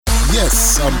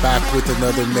Yes, I'm back with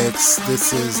another mix.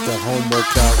 This is the home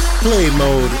workout play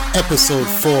mode episode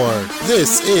 4.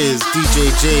 This is DJ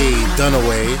J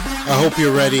Dunaway. I hope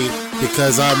you're ready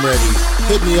because I'm ready.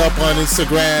 Hit me up on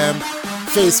Instagram,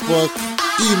 Facebook,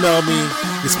 email me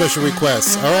your special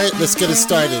requests. All right, let's get it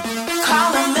started.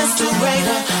 Call him Mr.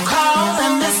 Raider, call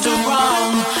him Mr.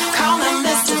 Wrong, call him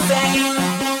Mr. Fame.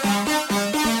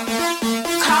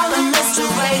 Call him Mr.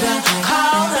 Raider,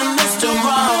 call him Mr.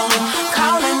 Wrong,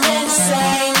 call him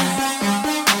insane.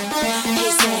 He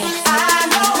say, I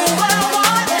know what I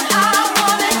want and I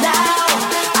want it now.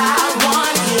 I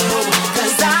want you,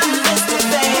 cause I'm Mr.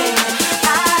 Fame.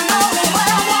 I know what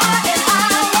I want and I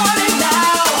want it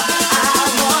now. I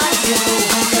want you,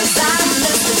 cause I'm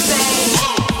Mr. Fame.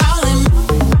 Call him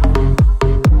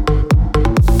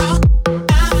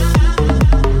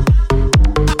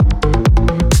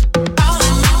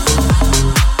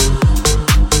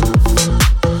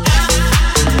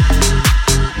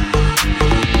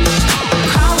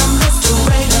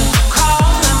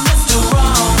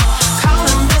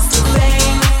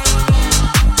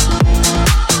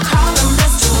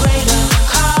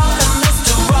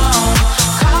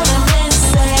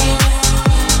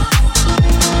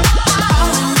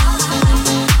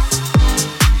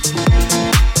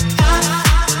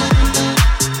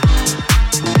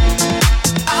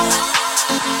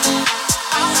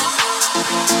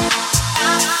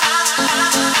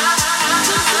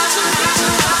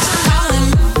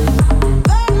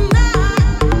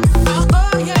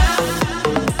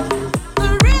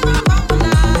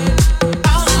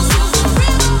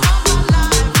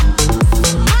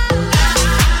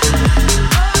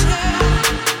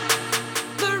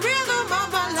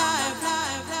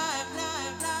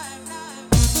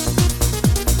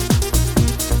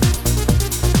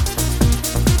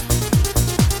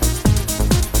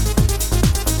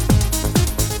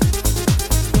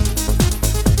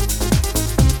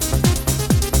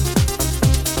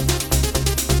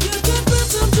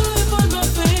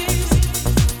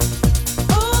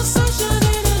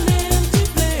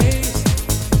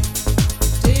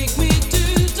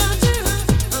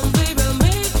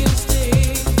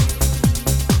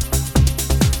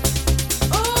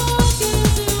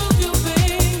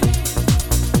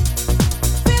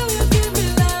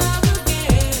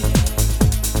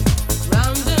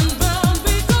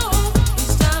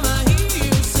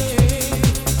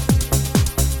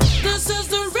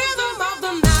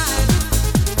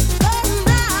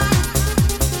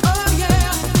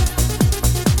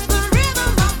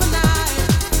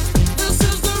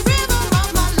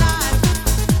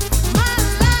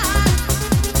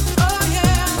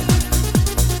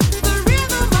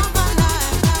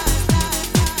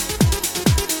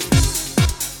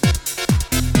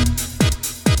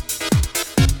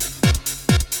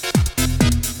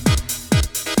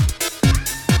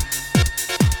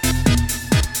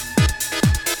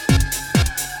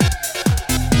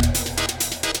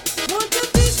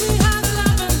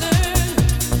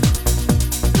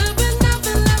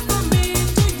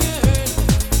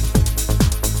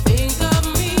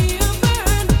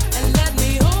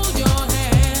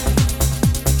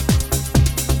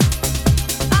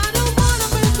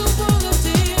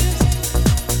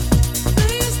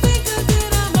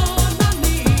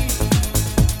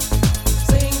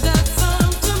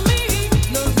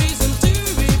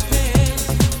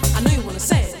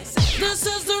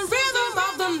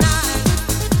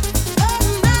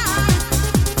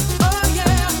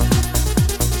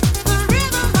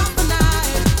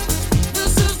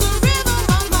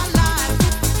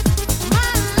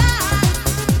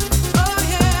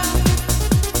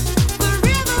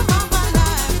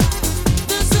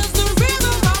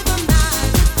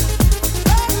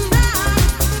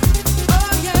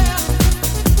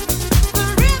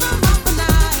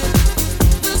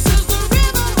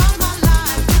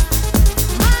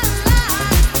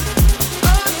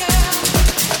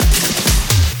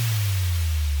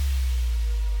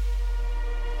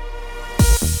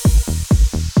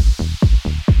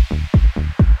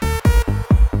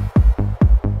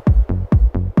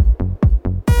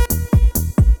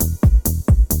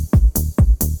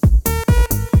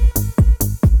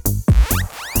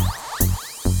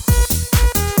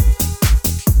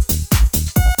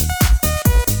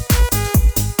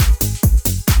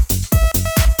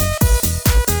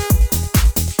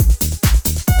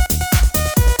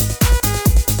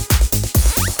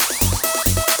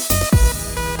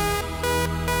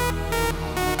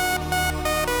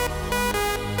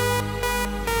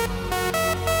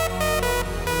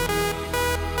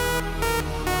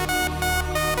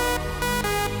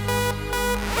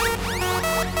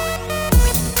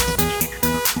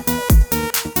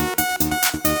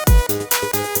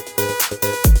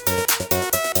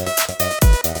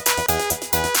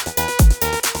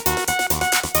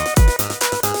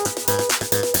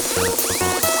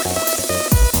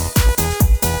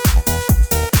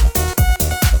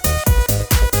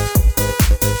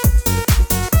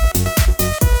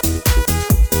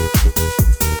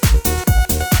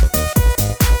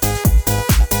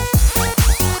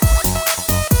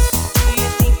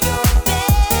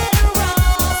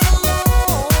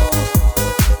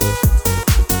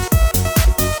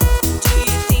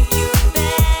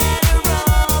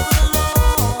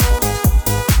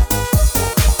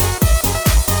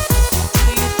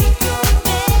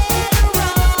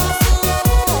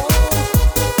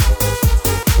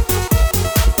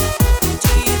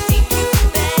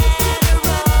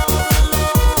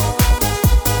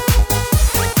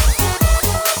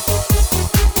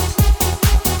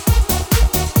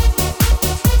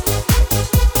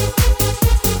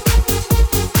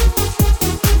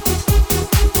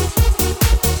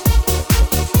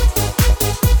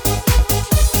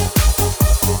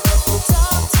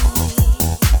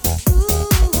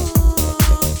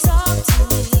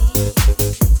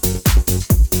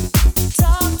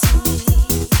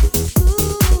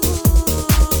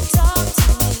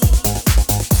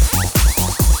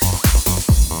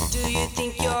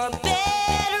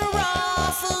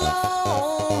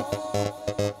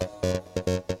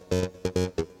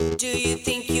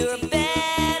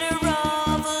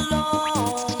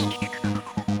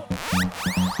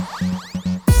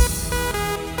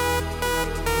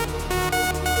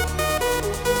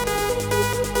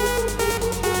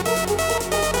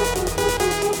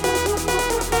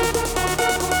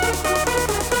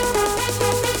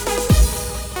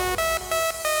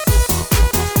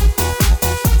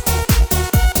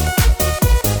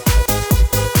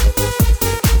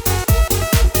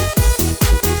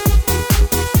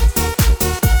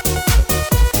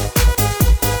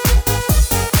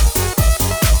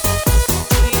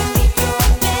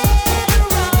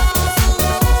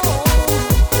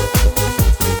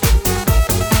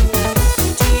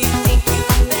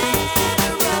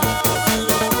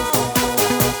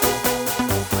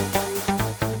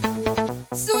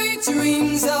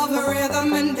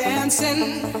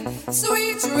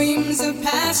Sweet dreams of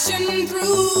passion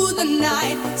through the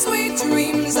night. Sweet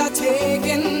dreams are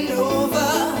taking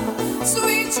over.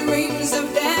 Sweet dreams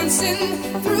of dancing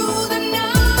through the night.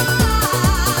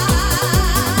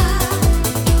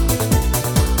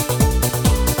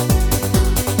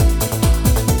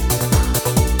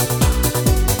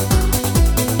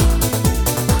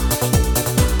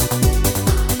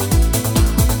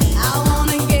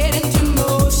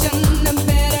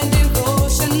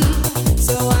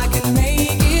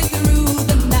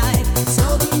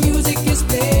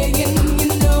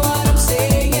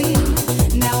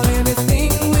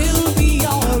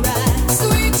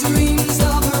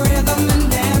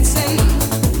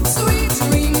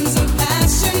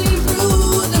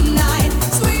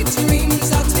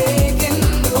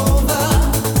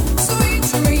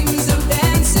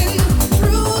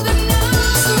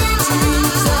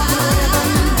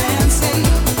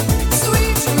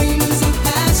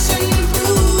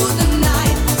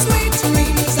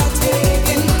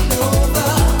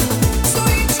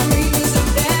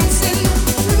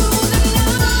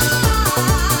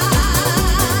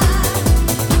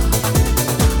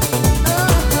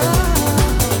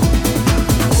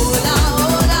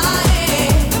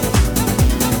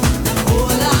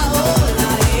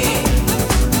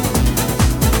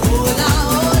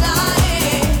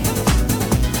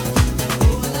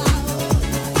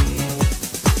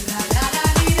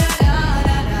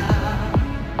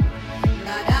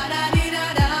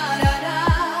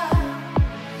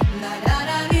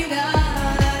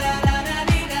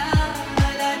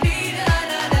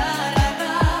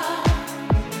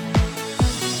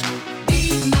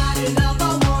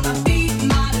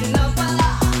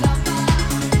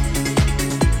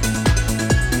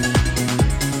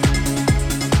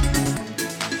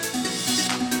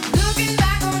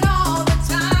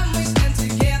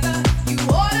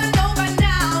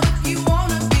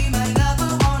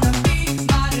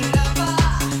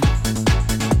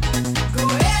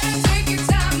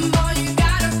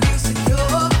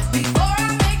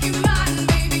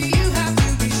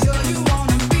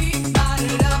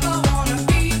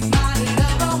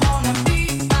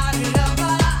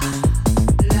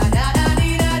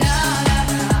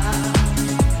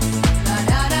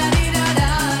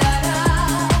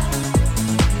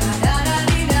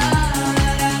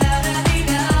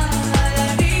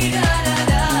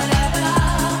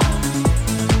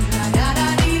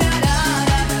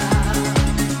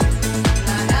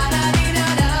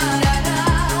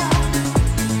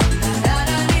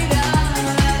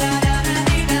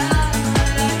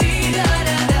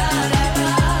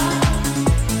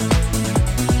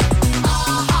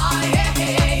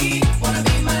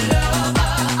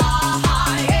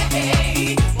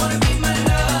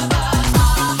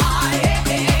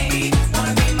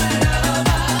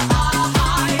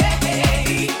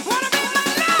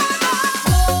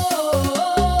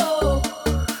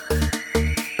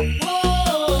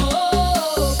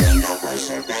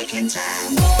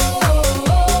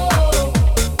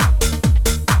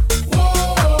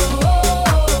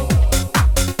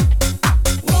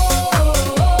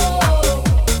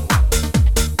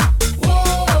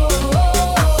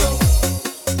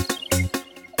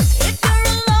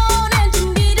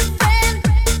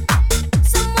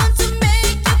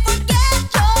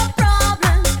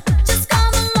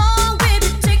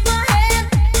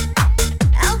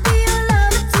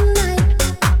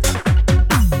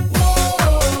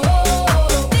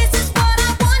 This is what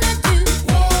I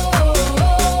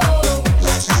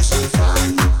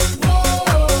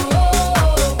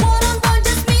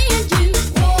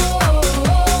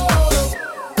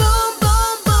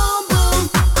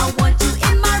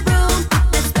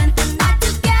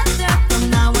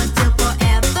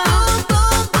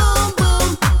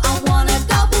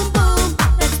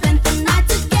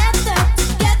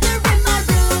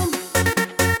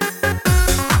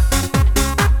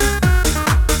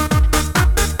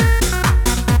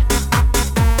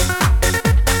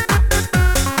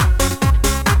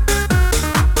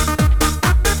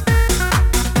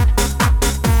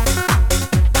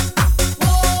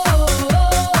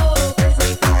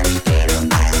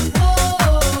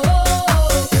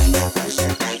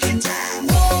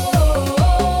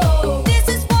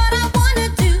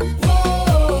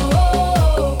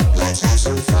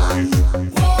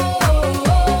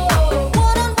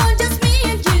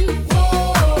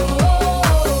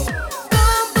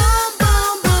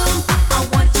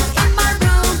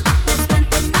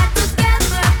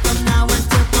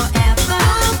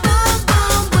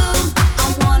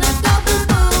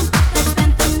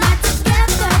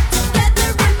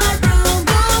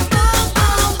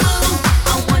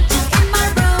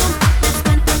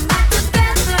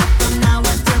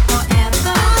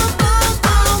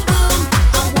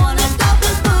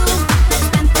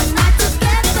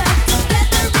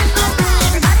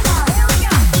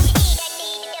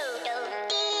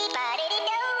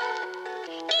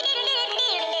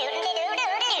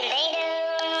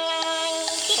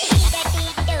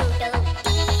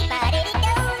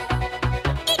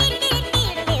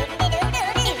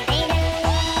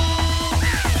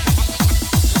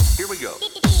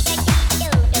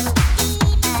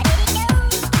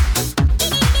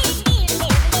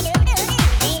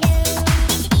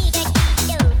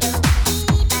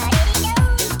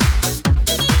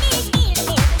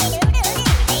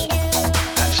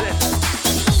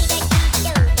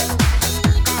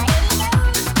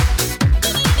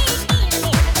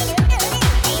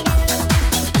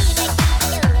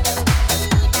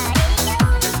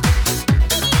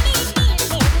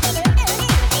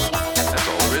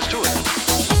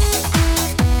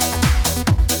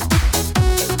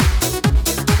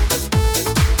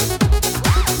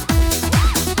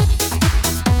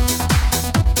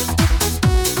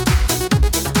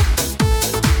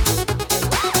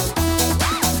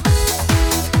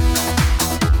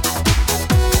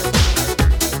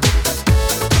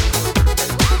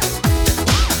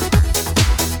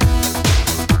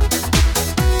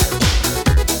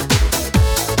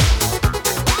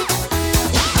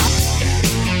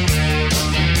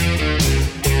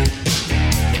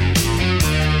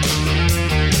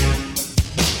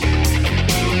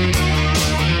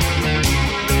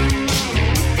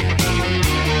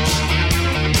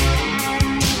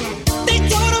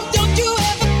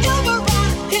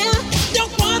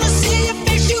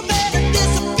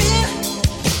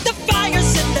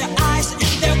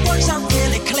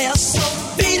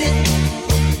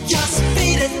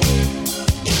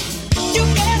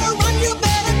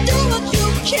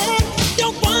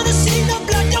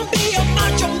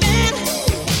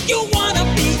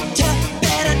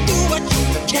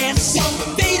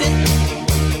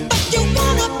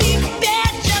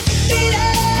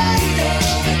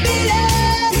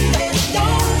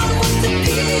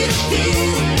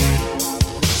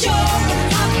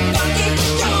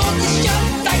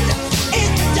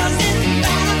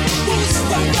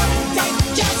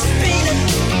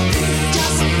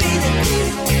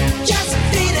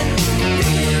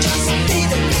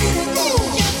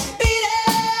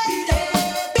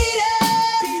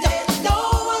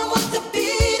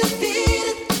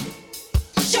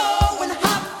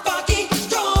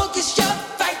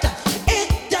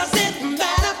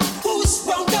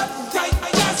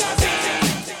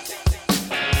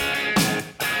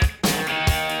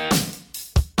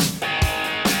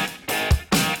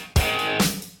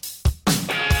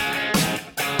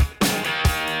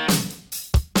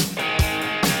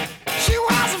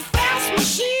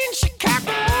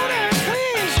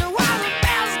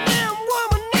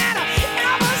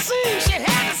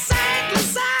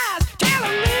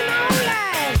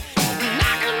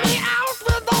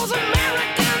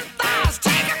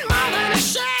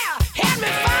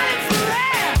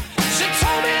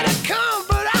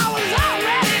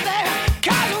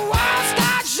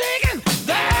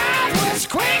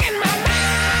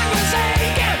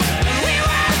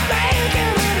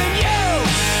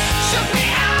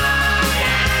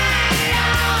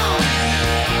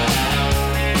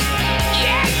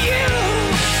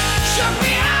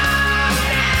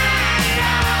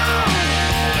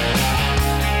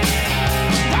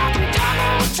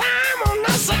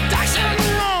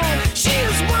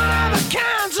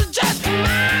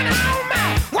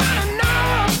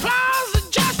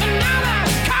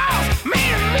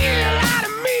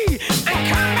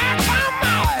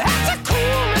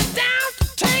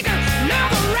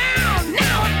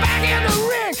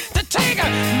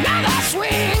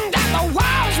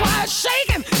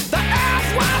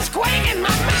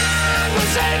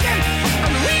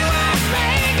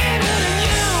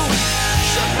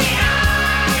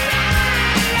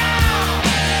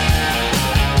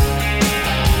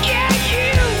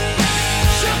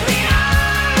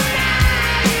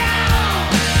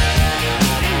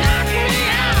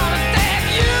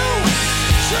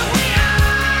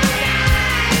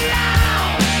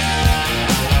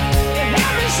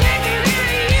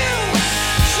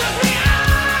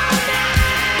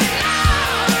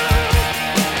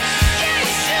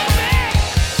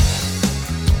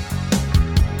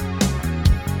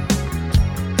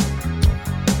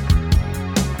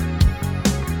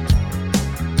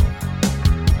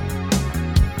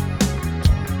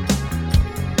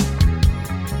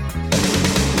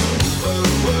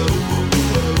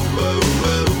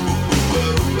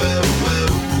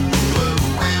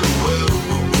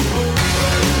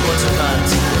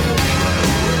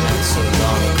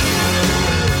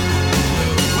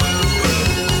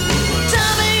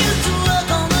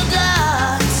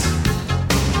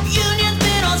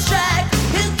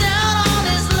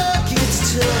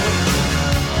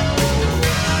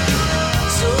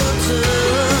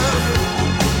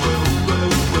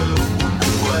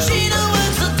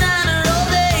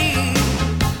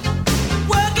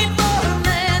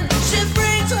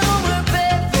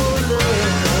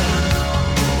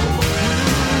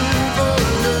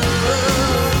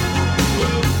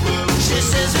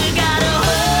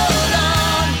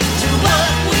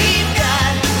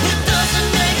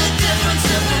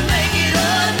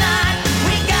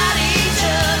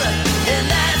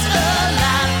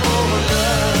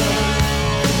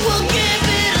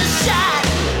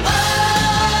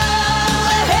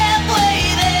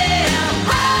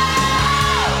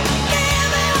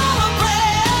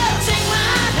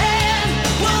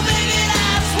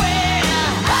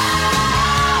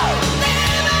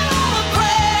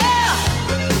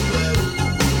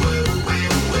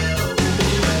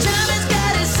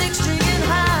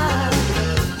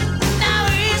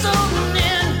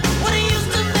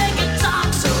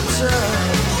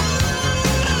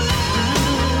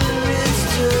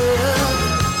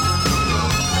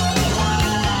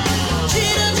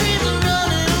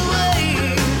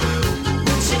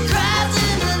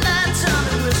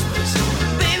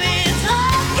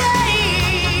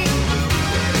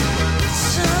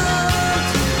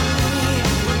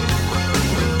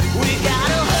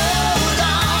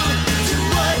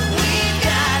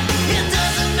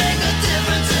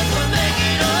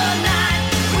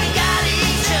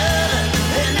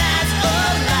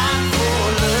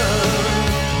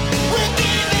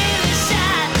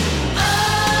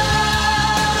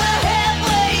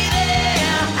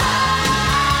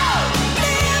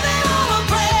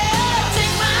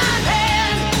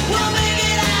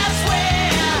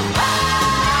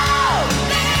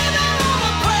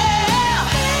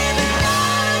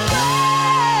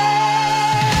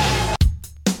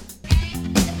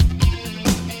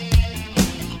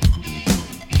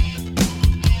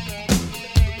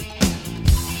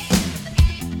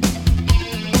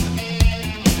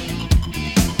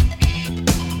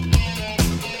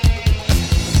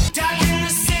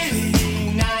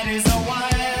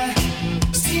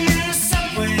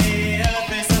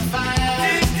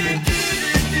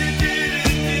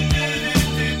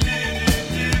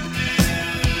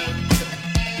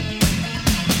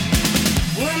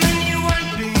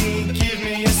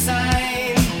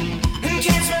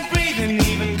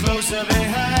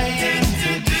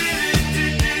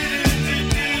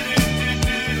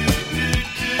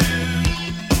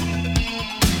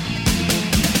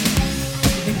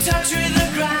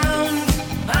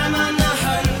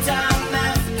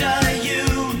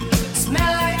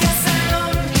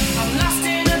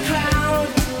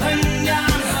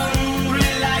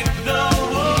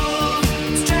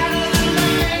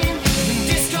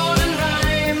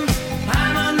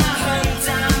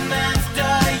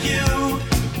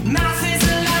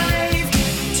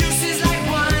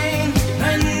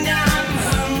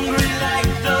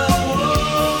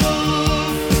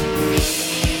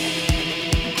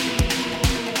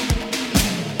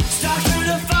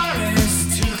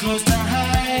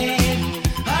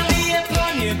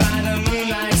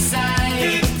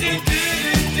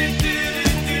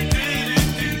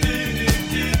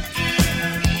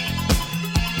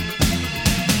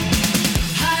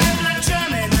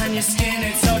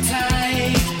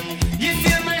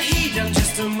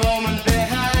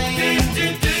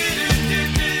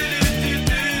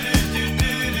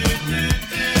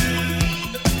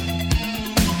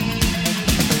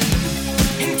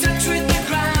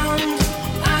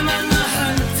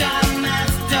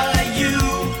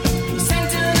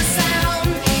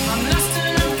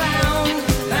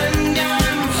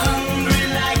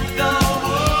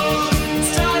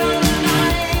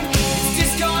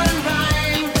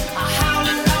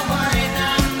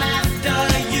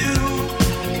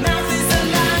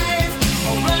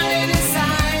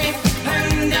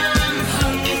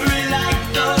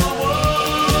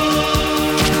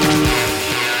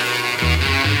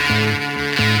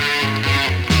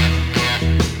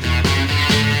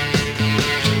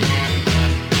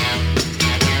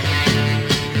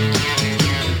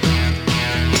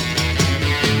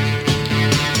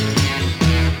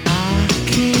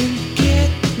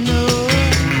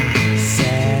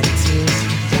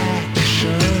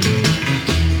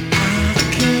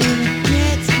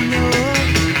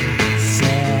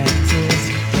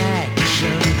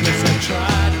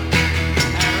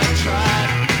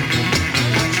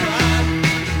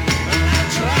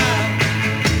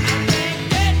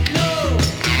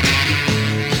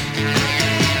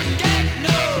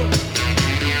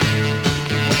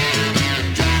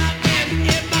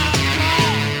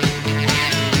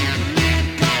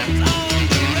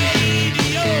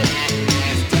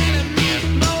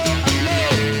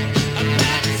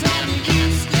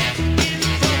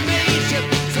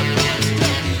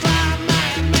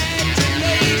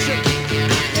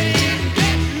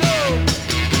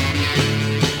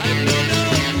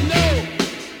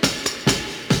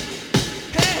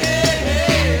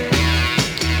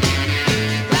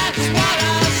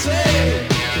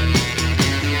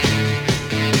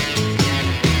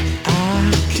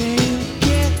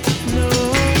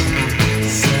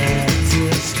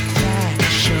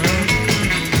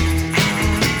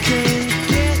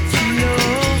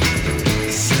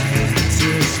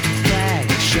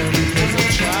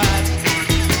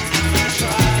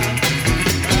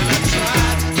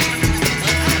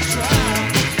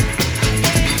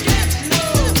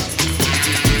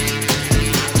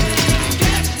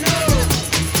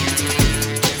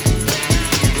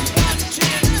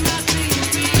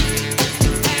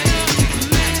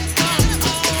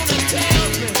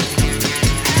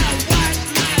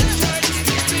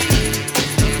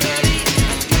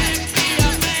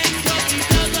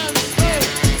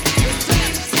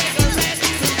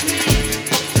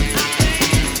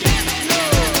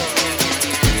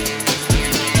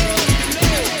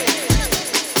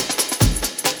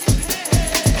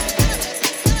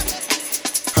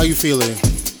you feeling?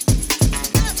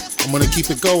 I'm gonna keep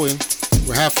it going.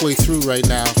 We're halfway through right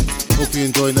now. Hope you're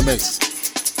enjoying the mix.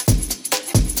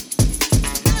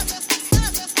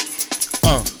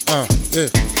 Yeah.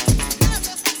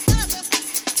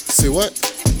 Say what?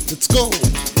 Let's go.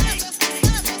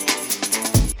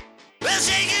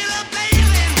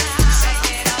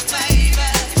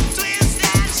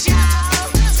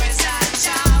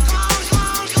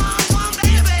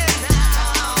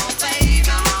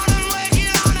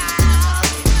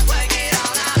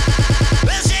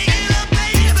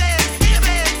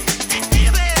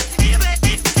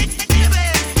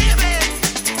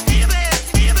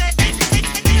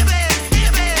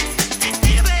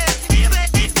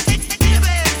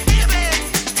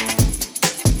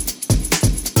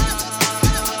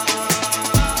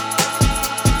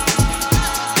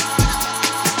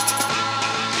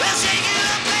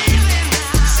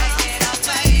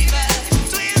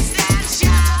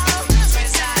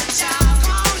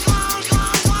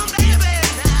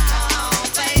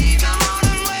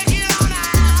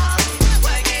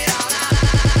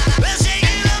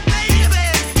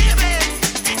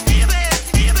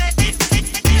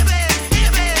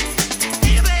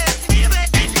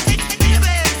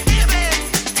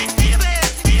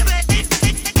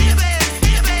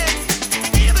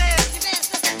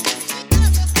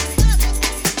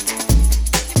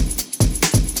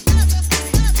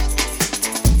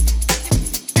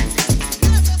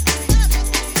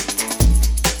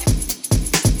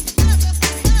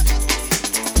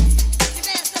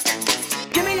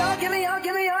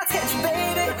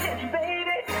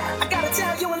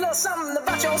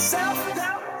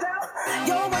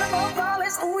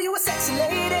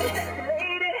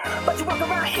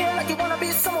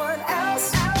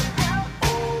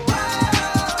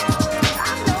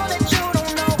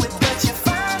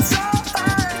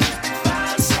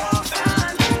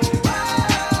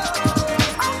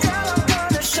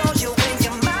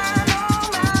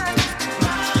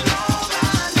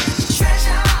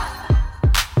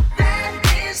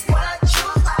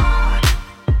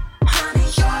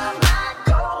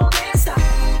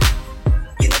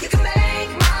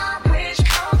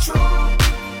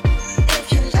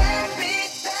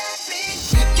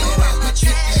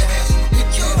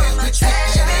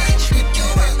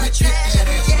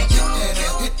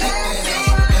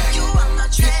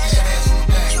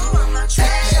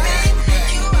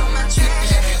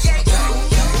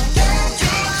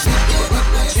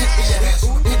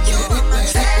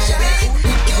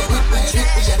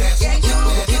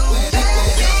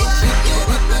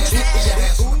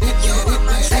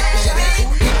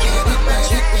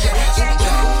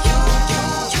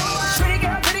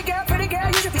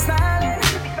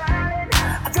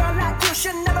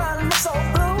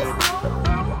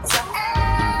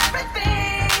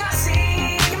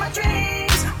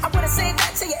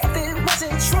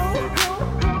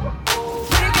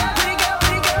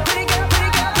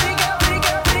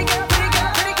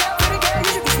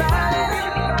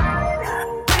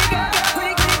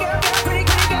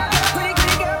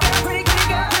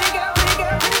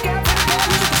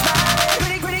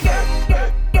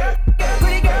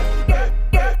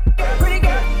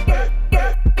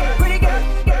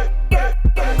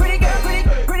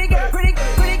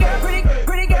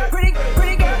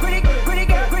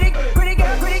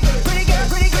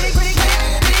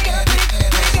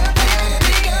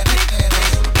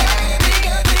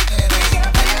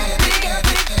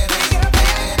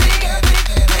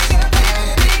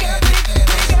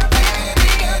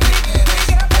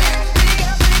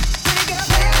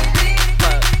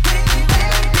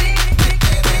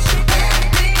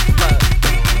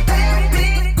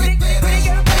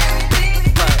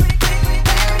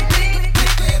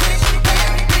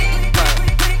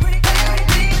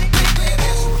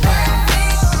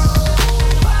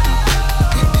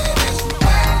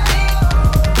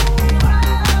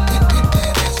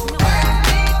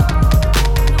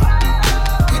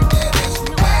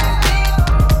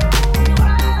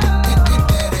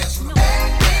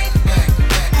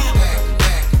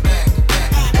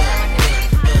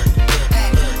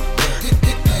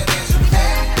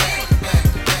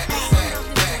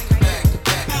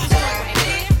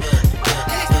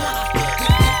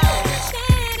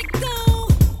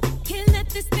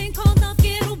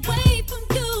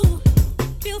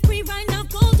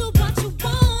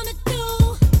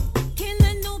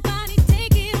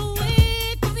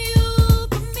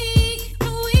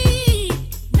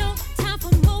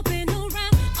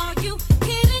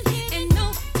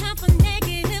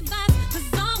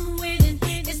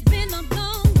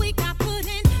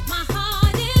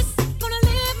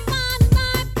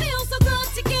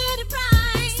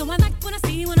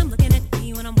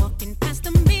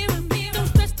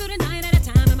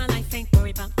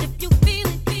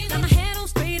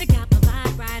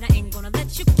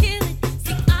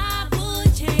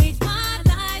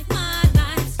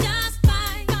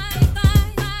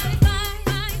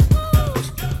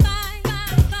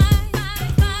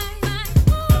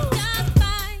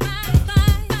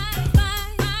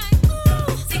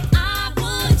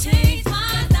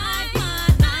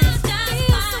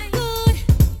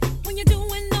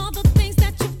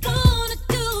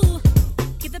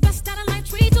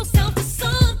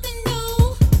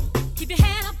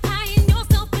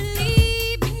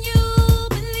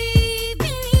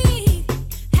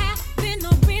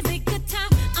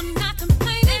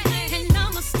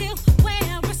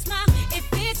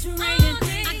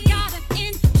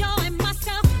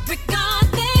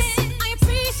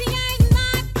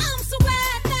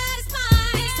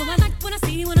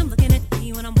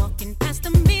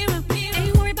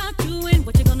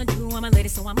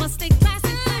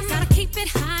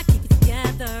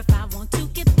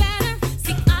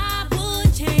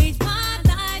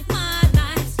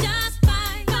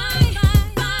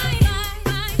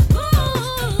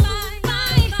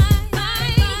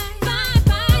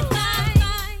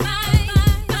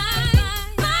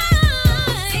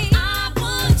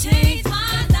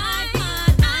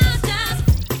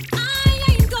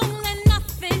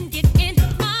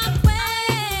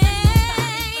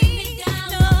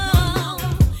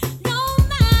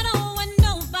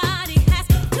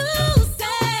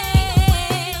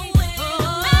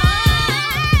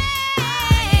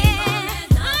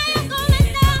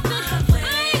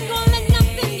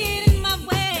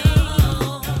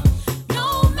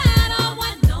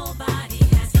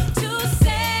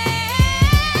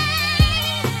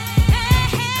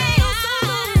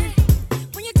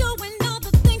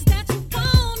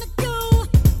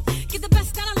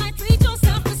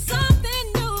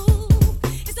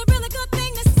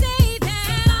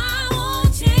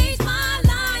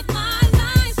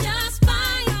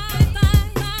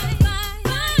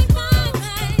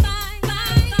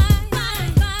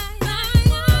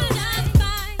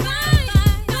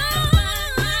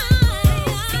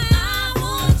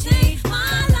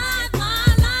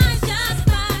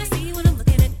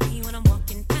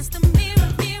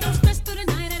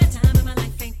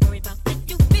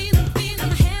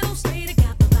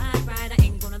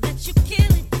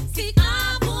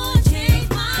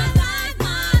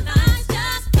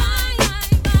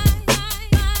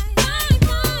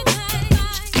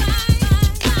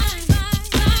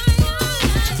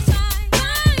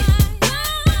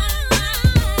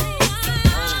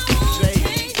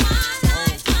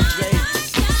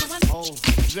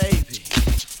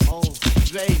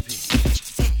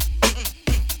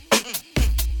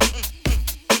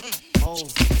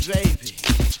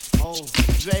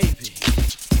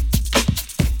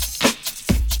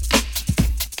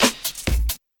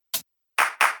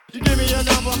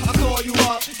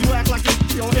 You act like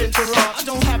you're into raw. I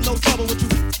don't have no trouble with you,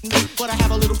 but I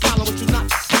have a little problem with you not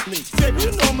me. Baby,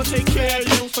 you know I'ma take care of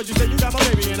you, so you say you got my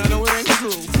baby, and I know it ain't true.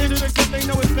 Is it a good thing?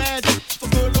 No, it's bad. For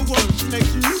good or worse,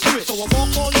 makes you switch. So I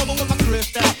walk all over with my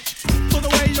twist out. So the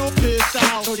way you're pissed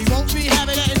out, so he won't be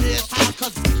having it in this house,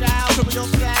 cause child, triple your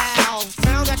style.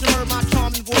 Now that you heard my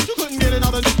charming voice, you couldn't get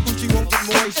another Gucci won't be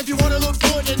moist. If you wanna look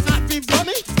good and not be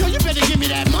bummy, girl, you better give me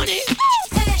that money.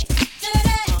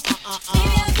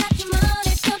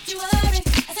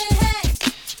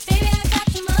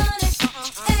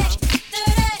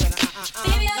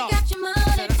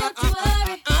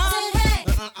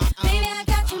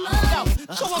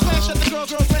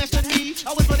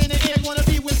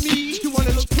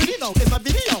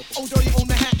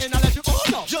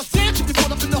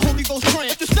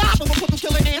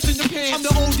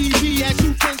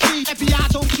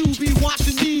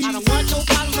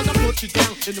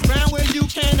 In the ground where you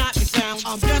cannot be found.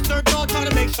 I'm just third dog trying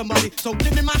to make some money. So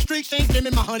give me my streaks, ain't give me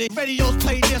my honey. Radios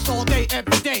play this all day,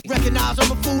 every day. Recognize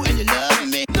I'm a fool and you love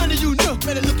me. None of you know,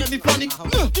 better look at me funny.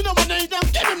 You know my name down,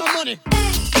 give me my money.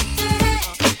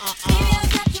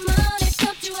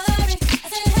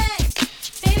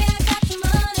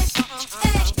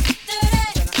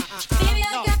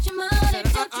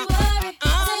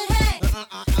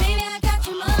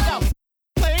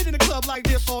 Played in the club like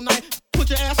this all night. Put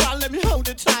your ass out, let me hold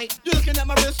it tight. You're looking at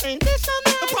my wrist, ain't this so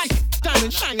nice? The price,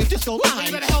 diamond shining, disco line.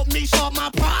 You better help me solve my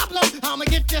problem. I'ma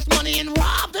get this money and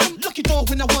rob them. Lucky dog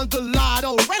when I won the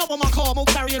lotto. Right up on my car, I'm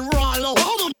carrying Rollo.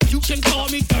 Hold on, you can call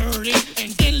me dirty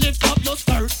and then lift up your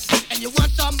skirt. And you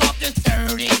want some of this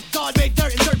dirty. God made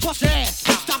dirt and dirt bust your ass.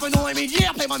 Stop annoying me,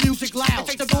 yeah, play my music loud.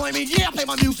 Take the annoying me, yeah, play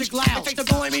my music loud. Take the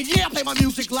annoying me, yeah, play my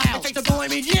music loud. Take the annoying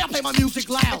me, yeah, play my music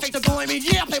loud. Take the annoying me,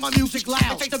 yeah, play my music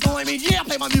loud. Take the annoying me, yeah,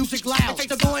 play my music loud. Take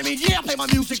the annoying me, yeah, play my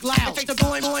music loud. Take the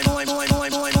annoying,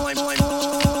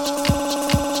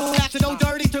 That's it, no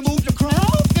dirty to move the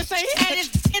crowd. This ain't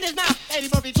it is not Eddie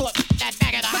Murphy taught that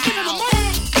back at the house. Give me the money.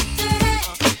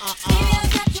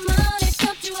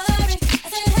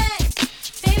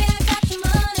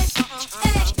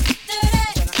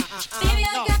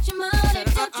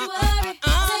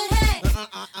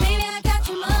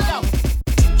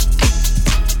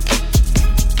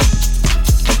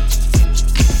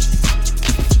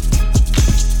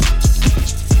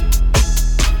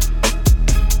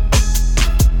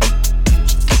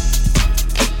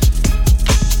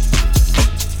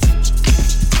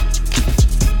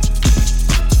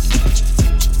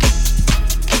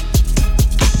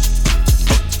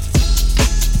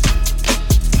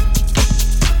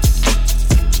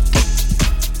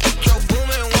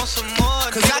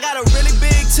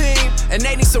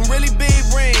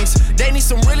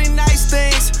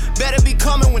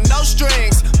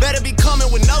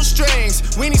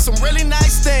 We need some really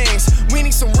nice things. We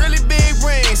need some really big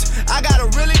rings. I got a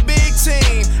really big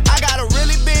team. I got a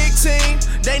really big team.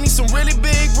 They need some really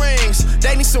big rings.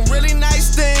 They need some really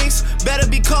nice things. Better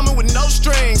be coming with no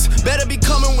strings. Better be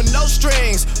coming with no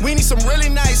strings. We need some really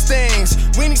nice things.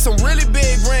 We need some really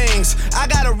big rings. I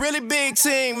got a really big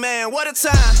team, man. What a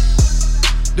time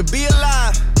to be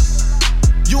alive.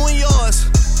 You and yours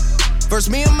versus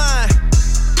me and mine.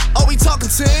 Are we talking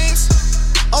teams?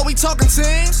 Are we talking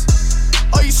teams?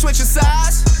 Are you switching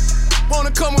sides?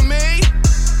 Wanna come with me?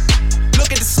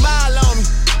 Look at the smile on me.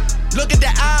 Look at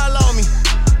the eye on me.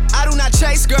 I do not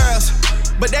chase girls,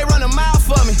 but they run a mile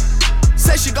for me.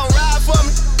 Say she gon' ride for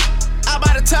me. I'll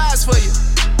buy the tires for you.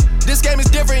 This game is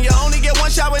different. You only get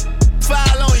one shot with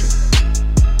file on you.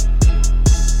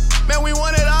 Man, we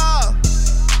want it all.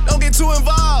 Don't get too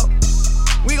involved.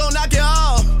 We gon' knock it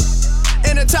off.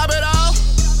 And to top it off,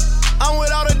 I'm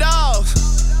with all the dogs.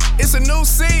 It's a new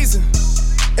season,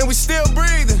 and we still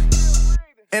breathing.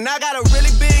 And I got a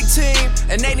really big team,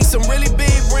 and they need some really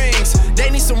big rings. They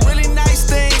need some really nice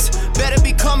things. Better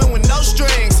be coming with no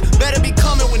strings. Better be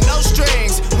coming with no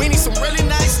strings. We need some really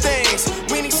nice things.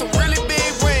 We need some really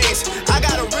big rings. I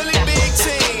got a really big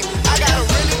team. I got a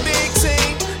really big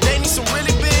team. They need some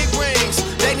really big rings.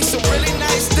 They need some really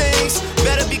nice things.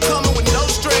 Better be coming with no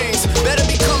strings. Better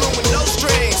be coming with no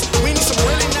strings. We need some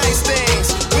really nice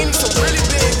things. We need some really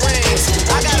big rings.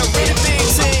 I got a really big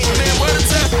team. Man, what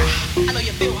is that? I know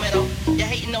you feel me though. You're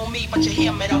hating on me, but you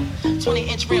hear me though.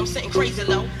 20-inch rim sitting crazy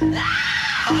low.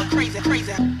 I'm a crazy.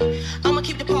 I'ma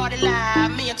keep the party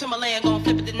live. Me and Timberland gon'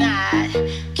 flip it tonight.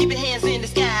 Keep your hands in the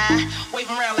sky. Wave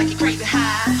around like you're crazy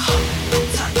high.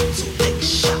 Time to take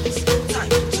shots. Time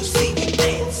to see me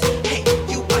dance. Hey,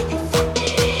 you are you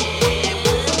fucking?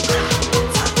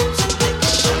 Time to take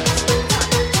shots. Time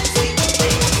to see me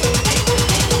dance. Hey.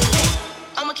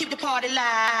 I'ma keep the party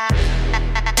live.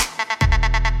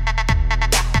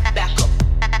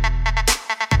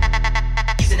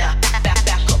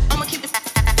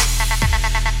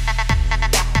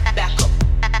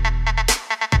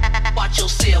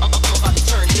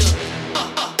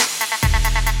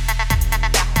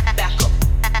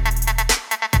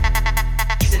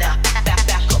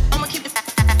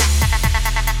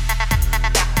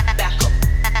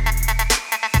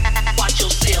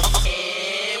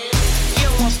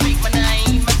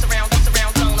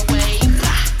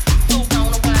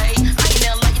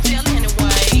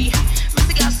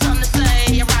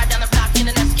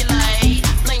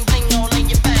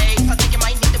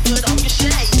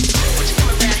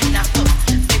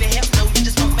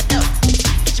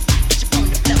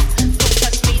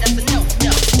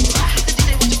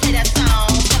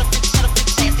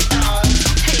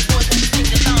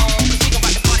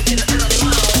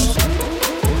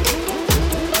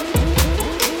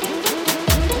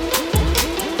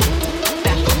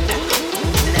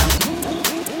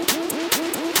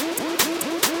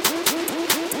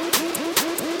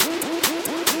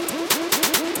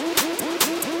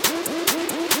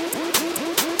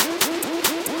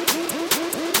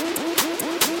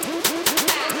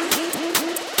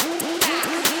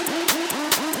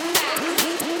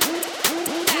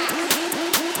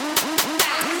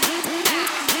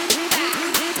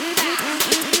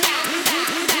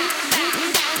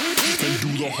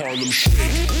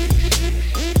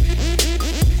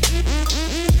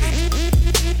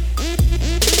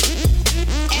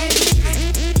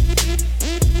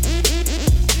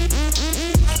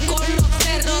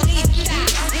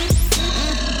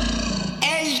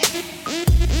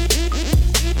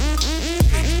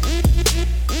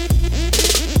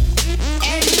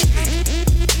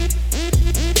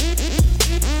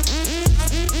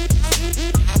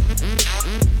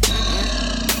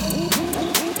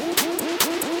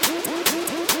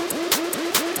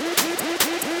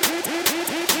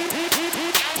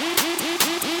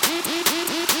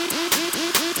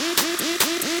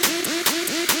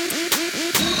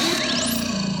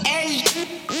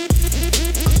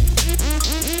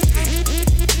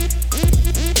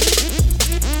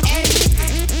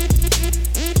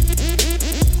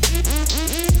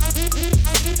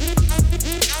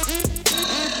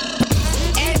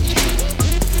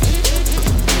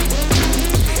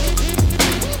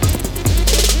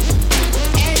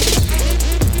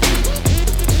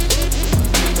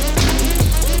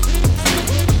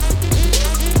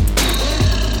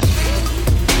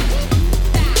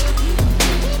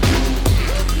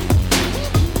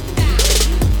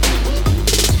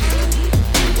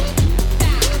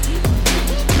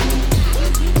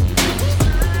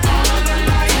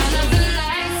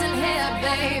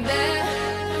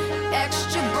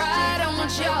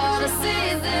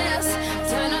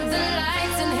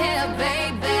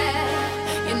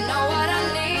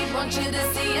 Want you to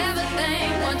see everything.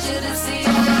 Want you to see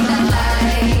all of the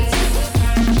lights.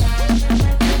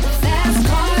 Fast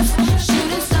cars,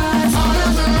 shooting stars, all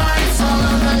of the lights, all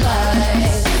of the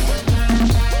lights.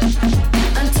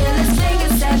 Until it's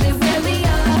Vegas everywhere we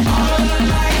are. All of the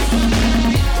lights.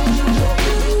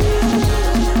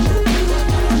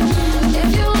 If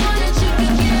you want it, you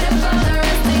can get it for the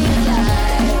rest of your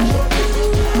life.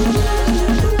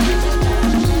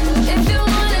 If you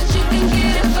want it, you can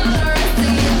get it for the rest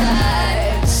of your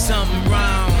life. Something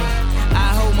wrong,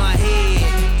 I hold my head.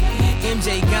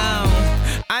 MJ gone,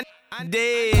 I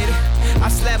dead. I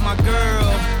slapped my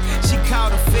girl, she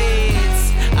called the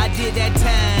feds. I did that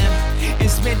time and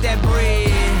spent that bread.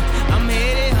 I'm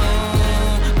headed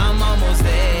home, I'm almost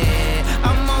there.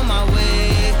 I'm on my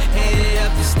way, headed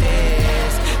up the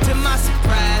stairs. To my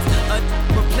surprise,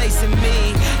 replacing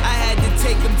me. I had to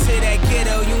take him to that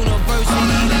ghetto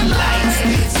university. The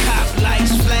lights, cop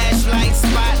lights, flashlights,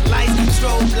 spotlights,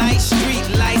 strobe lights, street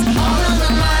lights. All of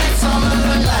the lights, all of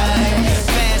the lights.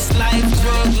 Fast life,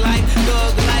 drug life,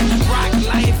 thug life, rock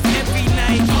life, every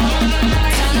night. Turn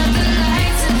up the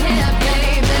lights in here,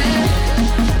 baby.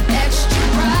 Extra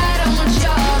bright, I want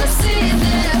y'all to see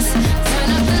this. Turn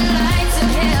up the lights in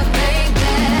here,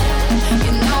 baby.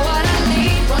 You know what I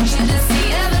need. Want you to see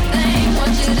everything.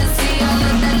 Want you to see all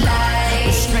of the lights.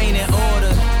 Restraining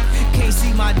order, can't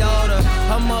see my daughter.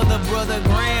 Her mother, brother,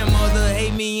 grandmother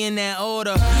hate me in that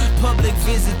order. Public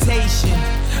visitation,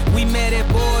 we met at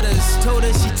borders. Told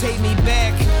her she'd take me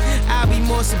back, I'll be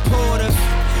more supportive.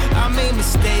 I made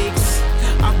mistakes,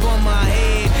 I bumped my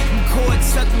head, and court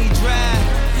sucked me dry.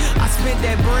 I spent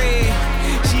that bread,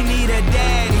 she need a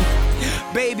daddy.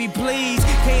 Baby, please,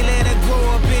 can't let her grow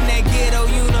up in that ghetto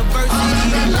university.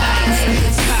 The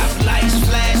lights, top lights,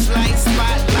 flashlights,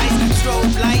 spotlights,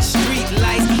 strobe lights, street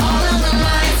lights. All of the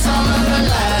lights, all of the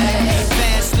lights.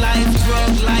 Fast life,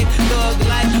 drug life, thug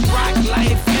life, rock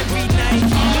life, every night.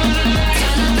 Turn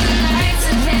up the lights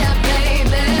in here,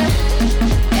 baby.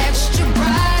 Extra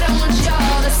bright, I want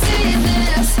y'all to see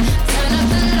this. Turn up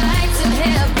the lights in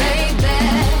here, baby.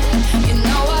 You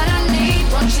know what I need.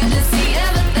 Want you to see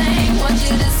everything. Want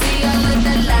you to see all of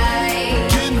the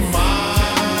lights. Get in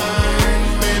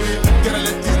mind, baby. Gotta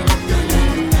let this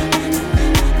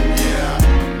yeah.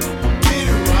 Get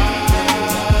it right,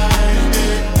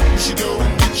 yeah. You should go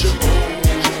and get your own.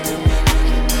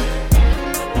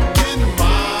 Get in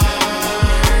mind,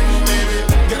 baby.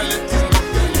 Gotta let this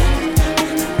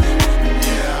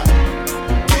yeah.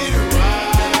 Get it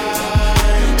right,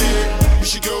 yeah. You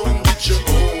should go and get your own.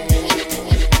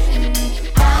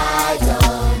 I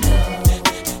don't know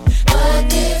what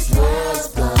this world's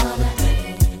gonna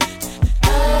bring,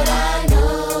 but I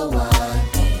know one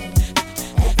thing,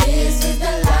 that this is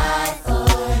the life for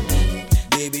me.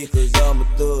 Baby, cause I'm a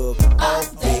thug. Oh,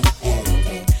 baby,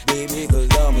 Baby, cause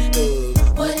I'm a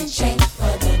thug. wouldn't change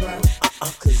for the world.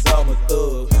 Cause I'm a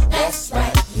thug. That's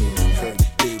right, you know.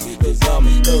 Baby, cause I'm a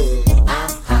thug.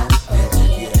 I'm hot,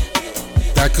 oh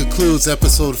yeah. That concludes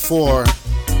episode 4,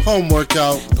 home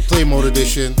workout, the play mode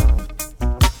edition.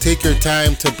 Take your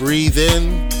time to breathe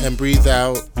in and breathe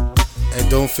out, and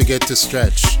don't forget to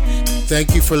stretch.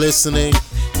 Thank you for listening,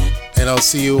 and I'll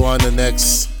see you on the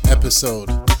next episode.